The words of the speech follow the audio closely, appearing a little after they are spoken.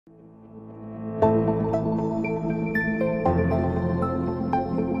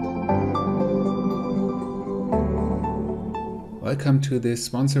Welcome to this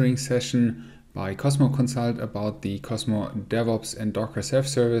sponsoring session by Cosmo Consult about the Cosmo DevOps and Docker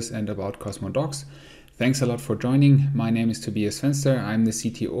self-service and about Cosmo Docs. Thanks a lot for joining. My name is Tobias Fenster. I'm the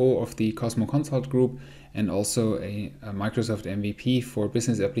CTO of the Cosmo Consult group and also a Microsoft MVP for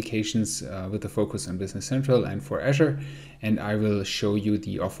business applications with a focus on Business Central and for Azure. And I will show you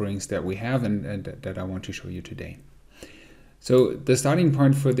the offerings that we have and that I want to show you today. So the starting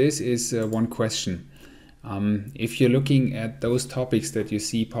point for this is one question. If you're looking at those topics that you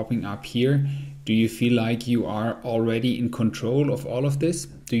see popping up here, do you feel like you are already in control of all of this?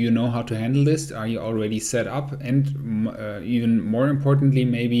 Do you know how to handle this? Are you already set up? And even more importantly,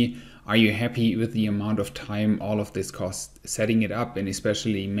 maybe, are you happy with the amount of time all of this costs, setting it up and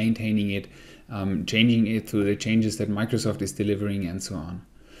especially maintaining it, changing it through the changes that Microsoft is delivering and so on?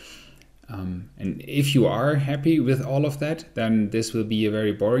 And if you are happy with all of that, then this will be a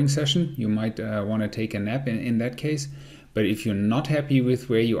very boring session. You might want to take a nap in that case. But if you're not happy with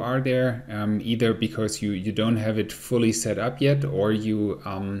where you are there, either because you don't have it fully set up yet, or you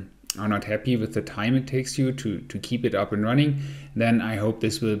are not happy with the time it takes you to keep it up and running, then I hope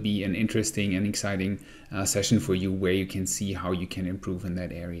this will be an interesting and exciting session for you where you can see how you can improve in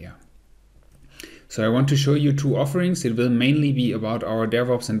that area. So I want to show you two offerings. It will mainly be about our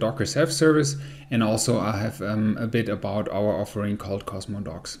DevOps and Docker self-service, and also I have a bit about our offering called Cosmo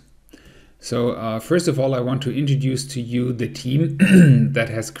Docs. So first of all, I want to introduce to you the team that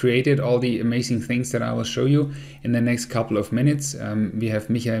has created all the amazing things that I will show you in the next couple of minutes. We have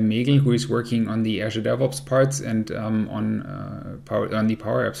Michael Megel, who is working on the Azure DevOps parts and on the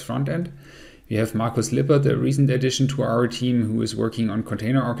Power Apps front end. We have Markus Lippert, the recent addition to our team, who is working on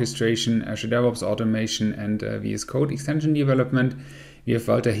container orchestration, Azure DevOps automation, and VS Code extension development. We have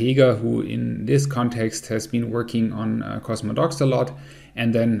Walter Heger, who in this context has been working on Cosmo Docs a lot.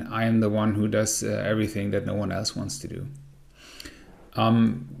 And then I am the one who does everything that no one else wants to do.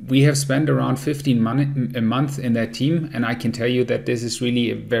 We have spent around 15 a month in that team, and I can tell you that this is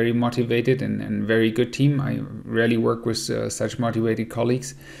really a very motivated and very good team. I rarely work with such motivated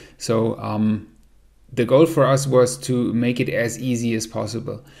colleagues. So the goal for us was to make it as easy as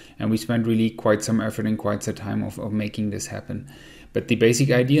possible, and we spent really quite some effort and quite some time of making this happen. But the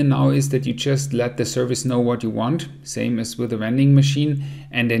basic idea now is that you just let the service know what you want, same as with a vending machine,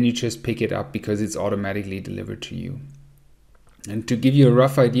 and then you just pick it up because it's automatically delivered to you. And to give you a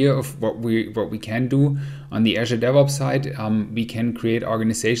rough idea of what we can do on the Azure DevOps side, we can create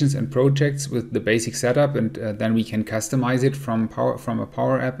organizations and projects with the basic setup, and then we can customize it from a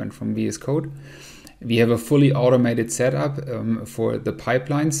Power App and from VS Code. We have a fully automated setup for the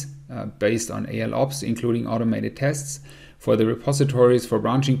pipelines based on ALOps, including automated tests, for the repositories, for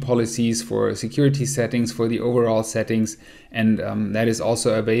branching policies, for security settings, for the overall settings, and that is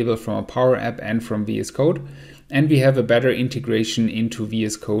also available from a Power App and from VS Code. And we have a better integration into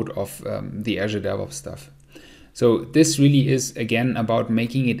VS Code of the Azure DevOps stuff. So this really is, again, about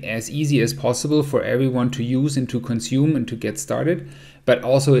making it as easy as possible for everyone to use and to consume and to get started. But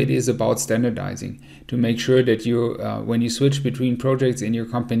also it is about standardizing to make sure that you, when you switch between projects in your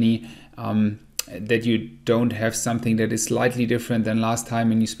company, that you don't have something that is slightly different than last time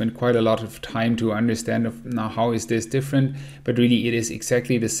and you spend quite a lot of time to understand now how is this different, but really it is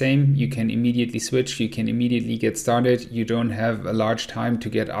exactly the same. You can immediately switch, you can immediately get started. You don't have a large time to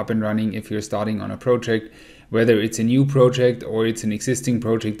get up and running if you're starting on a project. Whether it's a new project or it's an existing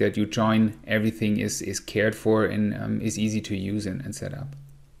project that you join, everything is cared for and is easy to use and set up.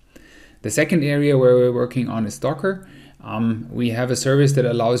 The second area where we're working on is Docker. We have a service that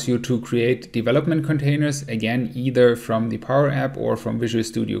allows you to create development containers, again, either from the Power App or from Visual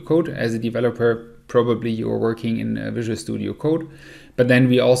Studio Code. As a developer, probably you're working in Visual Studio Code. But then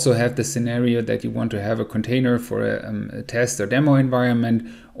we also have the scenario that you want to have a container for a test or demo environment,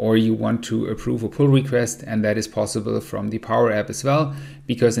 or you want to approve a pull request, and that is possible from the Power App as well,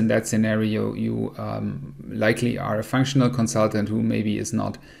 because in that scenario, you likely are a functional consultant who maybe is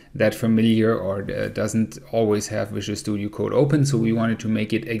not that familiar or doesn't always have Visual Studio Code open. So we wanted to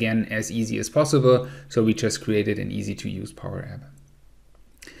make it, again, as easy as possible. So we just created an easy to use Power App.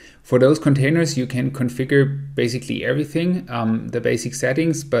 For those containers, you can configure basically everything, the basic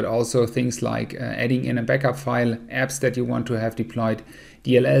settings, but also things like adding in a backup file, apps that you want to have deployed,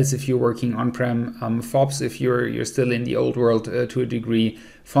 DLLs if you're working on-prem, FOBs if you're still in the old world to a degree,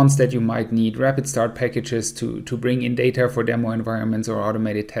 fonts that you might need, rapid start packages to bring in data for demo environments or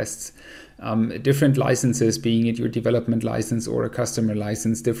automated tests, different licenses, being it your development license or a customer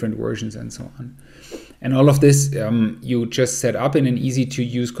license, different versions and so on. And all of this you just set up in an easy to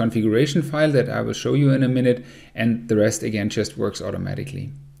use configuration file that I will show you in a minute, and the rest again just works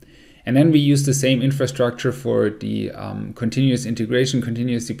automatically. And then we use the same infrastructure for the continuous integration,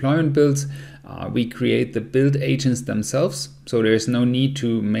 continuous deployment builds. We create the build agents themselves. So there's no need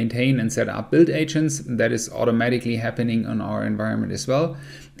to maintain and set up build agents. That is automatically happening on our environment as well.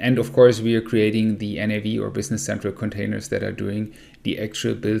 And of course, we are creating the NAV or Business Central containers that are doing the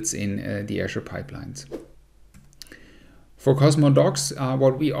actual builds in the Azure pipelines. For Cosmo Docs,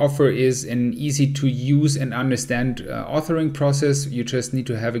 what we offer is an easy to use and understand authoring process. You just need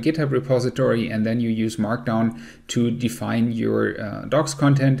to have a GitHub repository, and then you use Markdown to define your docs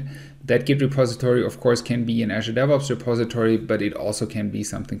content. That Git repository, of course, can be an Azure DevOps repository, but it also can be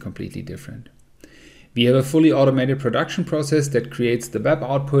something completely different. We have a fully automated production process that creates the web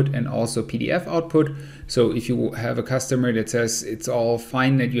output and also PDF output. So if you have a customer that says it's all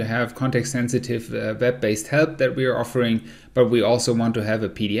fine that you have context-sensitive web-based help that we are offering, but we also want to have a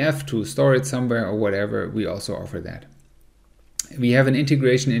PDF to store it somewhere or whatever, we also offer that. We have an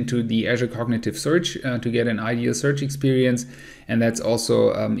integration into the Azure Cognitive Search to get an ideal search experience. And that's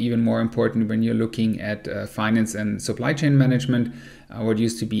also even more important when you're looking at finance and supply chain management, what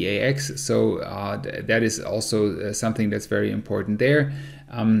used to be AX. So that is also something that's very important there.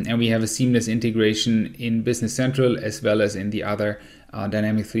 And we have a seamless integration in Business Central as well as in the other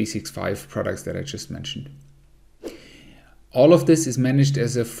Dynamics 365 products that I just mentioned. All of this is managed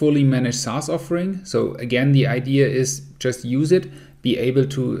as a fully managed SaaS offering. So again, the idea is just use it, be able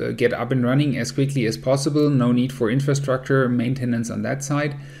to get up and running as quickly as possible. No need for infrastructure maintenance on that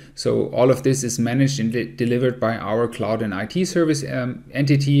side. So all of this is managed and delivered by our cloud and IT service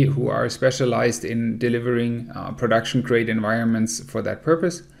entity, who are specialized in delivering production-grade environments for that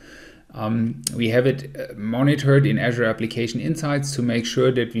purpose. We have it monitored in Azure Application Insights to make sure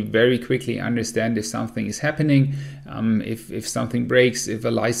that we very quickly understand if something is happening, if something breaks, if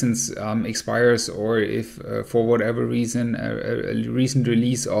a license expires, or if for whatever reason a recent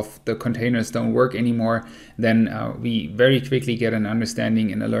release of the containers don't work anymore, then we very quickly get an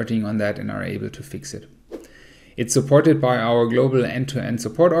understanding and alerting on that and are able to fix it. It's supported by our global end-to-end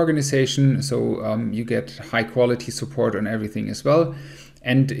support organization, so you get high quality support on everything as well.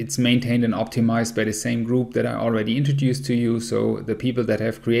 And it's maintained and optimized by the same group that I already introduced to you. So the people that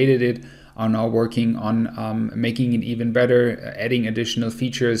have created it are now working on making it even better, adding additional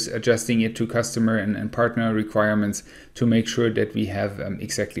features, adjusting it to customer and partner requirements to make sure that we have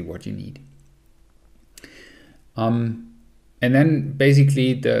exactly what you need. And then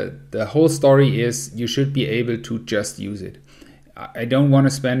basically the whole story is you should be able to just use it. I don't want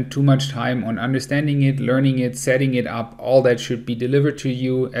to spend too much time on understanding it, learning it, setting it up. All that should be delivered to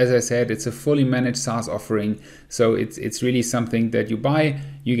you. As I said, it's a fully managed SaaS offering. So it's really something that you buy,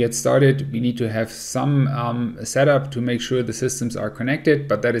 you get started. We need to have some setup to make sure the systems are connected,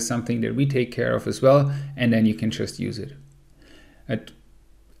 but that is something that we take care of as well. And then you can just use it.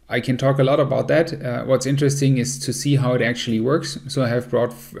 I can talk a lot about that. What's interesting is to see how it actually works. So I have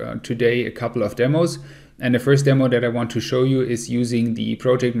brought today a couple of demos. And the first demo that I want to show you is using the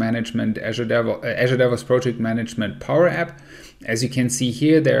project management Azure DevOps Project Management Power App. As you can see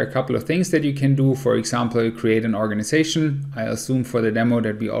here, there are a couple of things that you can do. For example, create an organization. I assume for the demo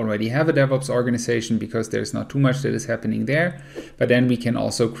that we already have a DevOps organization because there's not too much that is happening there. But then we can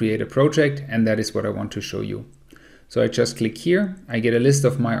also create a project, and that is what I want to show you. So I just click here. I get a list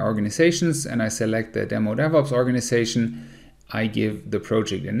of my organizations, and I select the Demo DevOps organization. I give the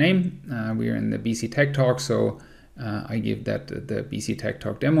project a name. We are in the BC Tech Talk, so I give that the BC Tech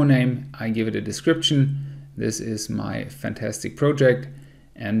Talk demo name. I give it a description. This is my fantastic project,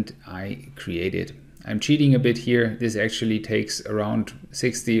 and I create it. I'm cheating a bit here. This actually takes around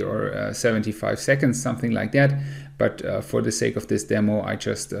 60 or 75 seconds, something like that. But for the sake of this demo, I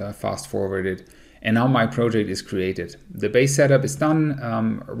just fast forwarded. And now my project is created. The base setup is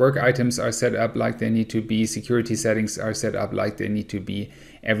done. Work items are set up like they need to be. Security settings are set up like they need to be.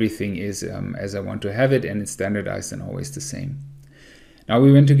 Everything is as I want to have it, and it's standardized and always the same. Now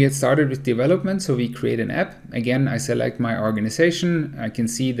we want to get started with development, so we create an app. Again, I select my organization. I can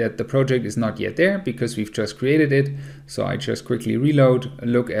see that the project is not yet there because we've just created it. So I just quickly reload,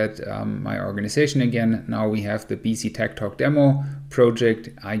 look at my organization again. Now we have the BC Tech Talk demo project.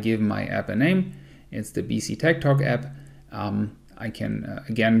 I give my app a name. It's the BC Tech Talk app. I can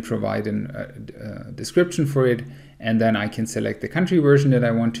again provide a description for it, and then I can select the country version that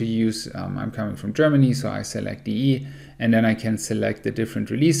I want to use. I'm coming from Germany, so I select DE, and then I can select the different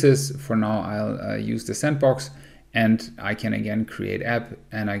releases. For now, I'll use the sandbox, and I can again create app,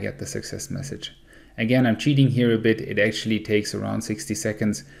 and I get the success message. Again, I'm cheating here a bit. It actually takes around 60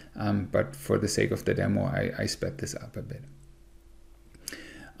 seconds, but for the sake of the demo, I sped this up a bit.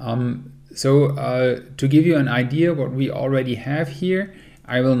 So to give you an idea what we already have here,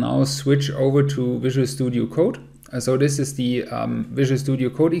 I will now switch over to Visual Studio Code. So this is the Visual Studio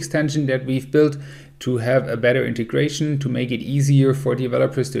Code extension that we've built to have a better integration, to make it easier for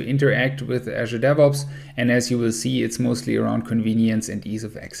developers to interact with Azure DevOps. And as you will see, it's mostly around convenience and ease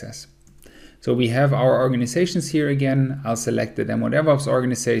of access. So we have our organizations here again. I'll select the Demo DevOps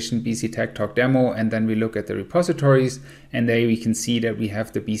organization, BC Tech Talk Demo, and then we look at the repositories. And there we can see that we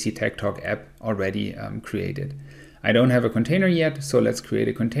have the BC Tech Talk app already created. I don't have a container yet, so let's create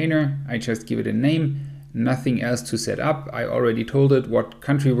a container. I just give it a name. Nothing else to set up. I already told it what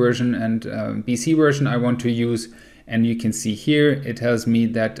country version and BC version I want to use. And you can see here, it tells me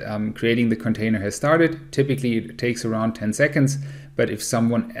that creating the container has started. Typically it takes around 10 seconds, but if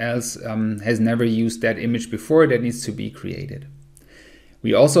someone else has never used that image before, that needs to be created.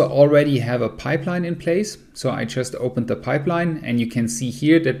 We also already have a pipeline in place. So I just opened the pipeline and you can see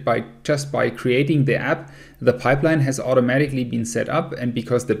here that just by creating the app, the pipeline has automatically been set up. And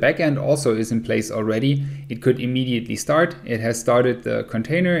because the backend also is in place already, it could immediately start. It has started the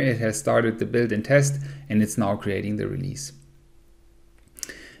container, it has started the build and test, and it's now creating the release.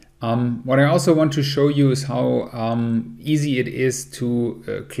 What I also want to show you is how easy it is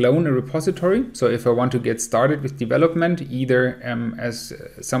to clone a repository. So if I want to get started with development, either as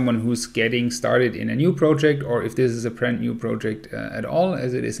someone who's getting started in a new project, or if this is a brand new project at all,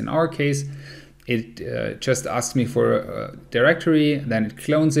 as it is in our case, it just asks me for a directory, then it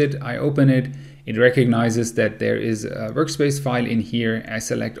clones it, I open it, it recognizes that there is a workspace file in here, I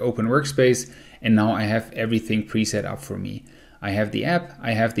select open workspace, and now I have everything preset up for me. I have the app,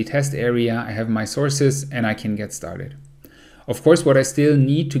 I have the test area, I have my sources, and I can get started. Of course, what I still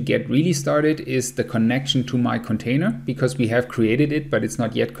need to get really started is the connection to my container, because we have created it, but it's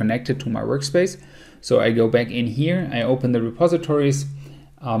not yet connected to my workspace. So I go back in here, I open the repositories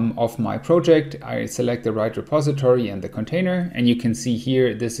of my project, I select the right repository and the container, and you can see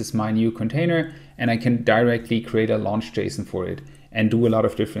here, this is my new container, and I can directly create a launch JSON for it and do a lot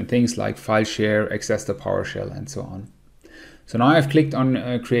of different things like file share, access the PowerShell, and so on. So now I've clicked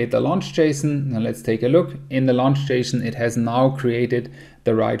on create the launch JSON. Now let's take a look. In the launch JSON, it has now created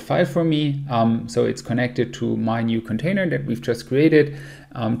the right file for me. So it's connected to my new container that we've just created,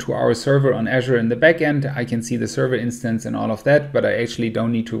 to our server on Azure in the backend. I can see the server instance and all of that, but I actually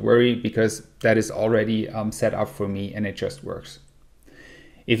don't need to worry because that is already set up for me and it just works.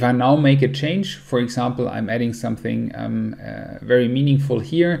 If I now make a change, for example, I'm adding something very meaningful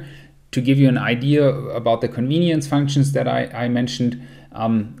here, to give you an idea about the convenience functions that I mentioned.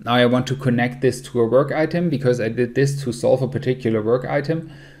 Now I want to connect this to a work item because I did this to solve a particular work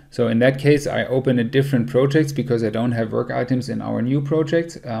item. So in that case, I open a different project because I don't have work items in our new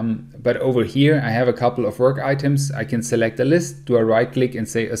project. But over here, I have a couple of work items. I can select a list, do a right click and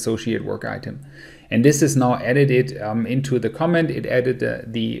say associate work item. And this is now added into the comment. It added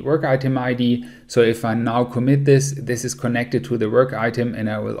the work item ID. So if I now commit this, this is connected to the work item and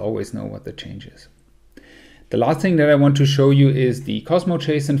I will always know what the change is. The last thing that I want to show you is the Cosmo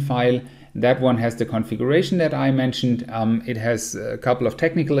JSON file. That one has the configuration that I mentioned. It has a couple of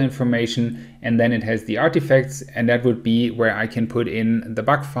technical information, and then it has the artifacts, and that would be where I can put in the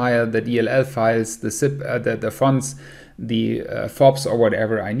bug file, the DLL files, the zip, the fonts, the FOBs or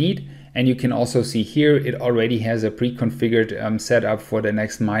whatever I need. And you can also see here, it already has a pre-configured setup for the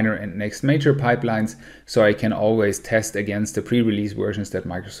next minor and next major pipelines. So I can always test against the pre-release versions that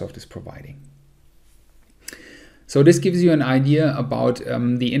Microsoft is providing. So this gives you an idea about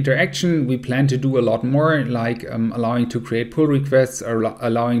the interaction. We plan to do a lot more, like allowing to create pull requests or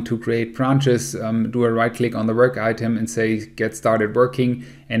allowing to create branches, do a right click on the work item and say get started working.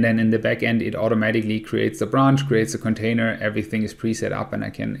 And then in the back end, it automatically creates the branch, creates a container, everything is preset up and I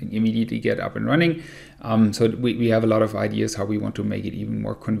can immediately get up and running. So we have a lot of ideas how we want to make it even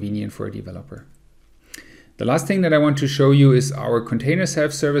more convenient for a developer. The last thing that I want to show you is our container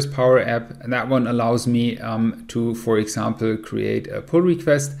self-service Power App. And that one allows me to, for example, create a pull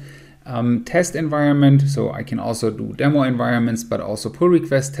request test environment. So I can also do demo environments, but also pull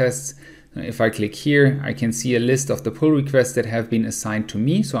request tests. If I click here, I can see a list of the pull requests that have been assigned to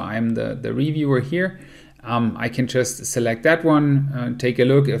me. So I'm the reviewer here. I can just select that one, take a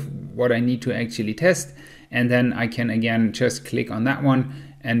look at what I need to actually test. And then I can again just click on that one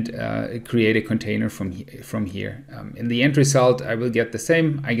and create a container from here. In the end result, I will get the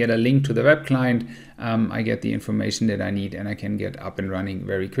same. I get a link to the web client. I get the information that I need and I can get up and running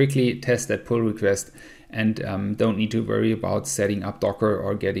very quickly, test that pull request, and don't need to worry about setting up Docker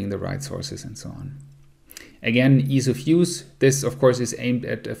or getting the right sources and so on. Again, ease of use. This, of course, is aimed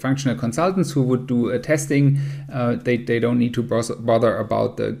at functional consultants who would do testing. They don't need to bother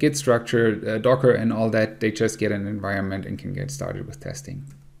about the Git structure, Docker and all that. They just get an environment and can get started with testing.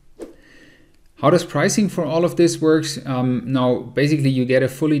 How does pricing for all of this works? Now, basically, you get a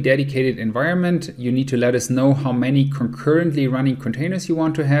fully dedicated environment. You need to let us know how many concurrently running containers you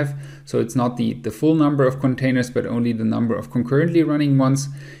want to have. So it's not the full number of containers, but only the number of concurrently running ones.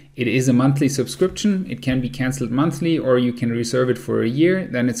 It is a monthly subscription. It can be canceled monthly, or you can reserve it for a year.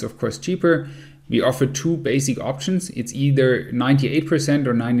 Then it's, of course, cheaper. We offer two basic options. It's either 98%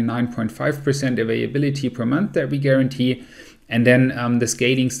 or 99.5% availability per month that we guarantee. And then the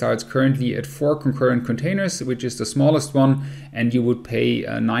scaling starts currently at 4 concurrent containers, which is the smallest one. And you would pay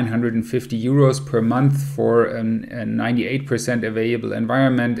 950 euros per month for a 98% available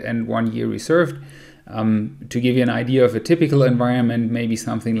environment and 1 year reserved. To give you an idea of a typical environment, maybe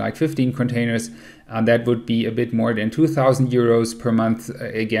something like 15 containers, that would be a bit more than 2,000 euros per month,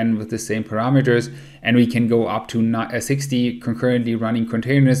 again with the same parameters. And we can go up to 60 concurrently running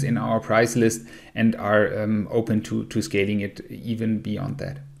containers in our price list and are open to scaling it even beyond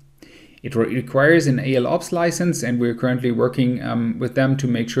that. It requires an ALOps license, and we're currently working with them to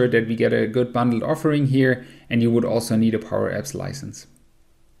make sure that we get a good bundled offering here. And you would also need a Power Apps license.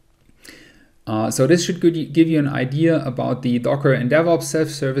 So this should give you an idea about the Docker and DevOps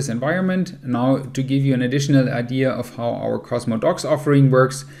self-service environment. Now, to give you an additional idea of how our Cosmo Docs offering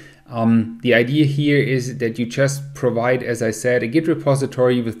works, the idea here is that you just provide, as I said, a Git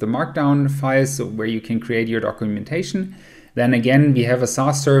repository with the markdown files, so where you can create your documentation. Then again, we have a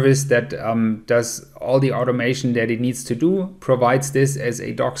SaaS service that does all the automation that it needs to do, provides this as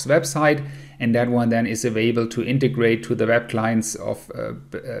a Docs website, and that one then is available to integrate to the web clients of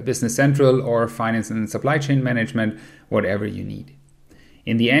Business Central or Finance and Supply Chain Management, whatever you need.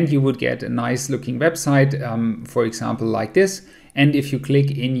 In the end, you would get a nice looking website, for example, like this. And if you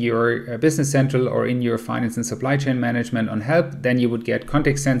click in your Business Central or in your Finance and Supply Chain Management on help, then you would get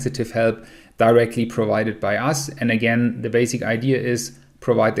context sensitive help directly provided by us. And again, the basic idea is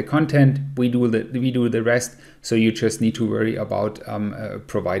provide the content, we do the rest. So you just need to worry about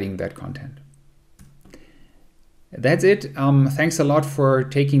providing that content. That's it. Thanks a lot for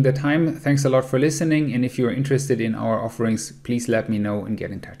taking the time. Thanks a lot for listening. And if you're interested in our offerings, please let me know and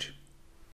get in touch.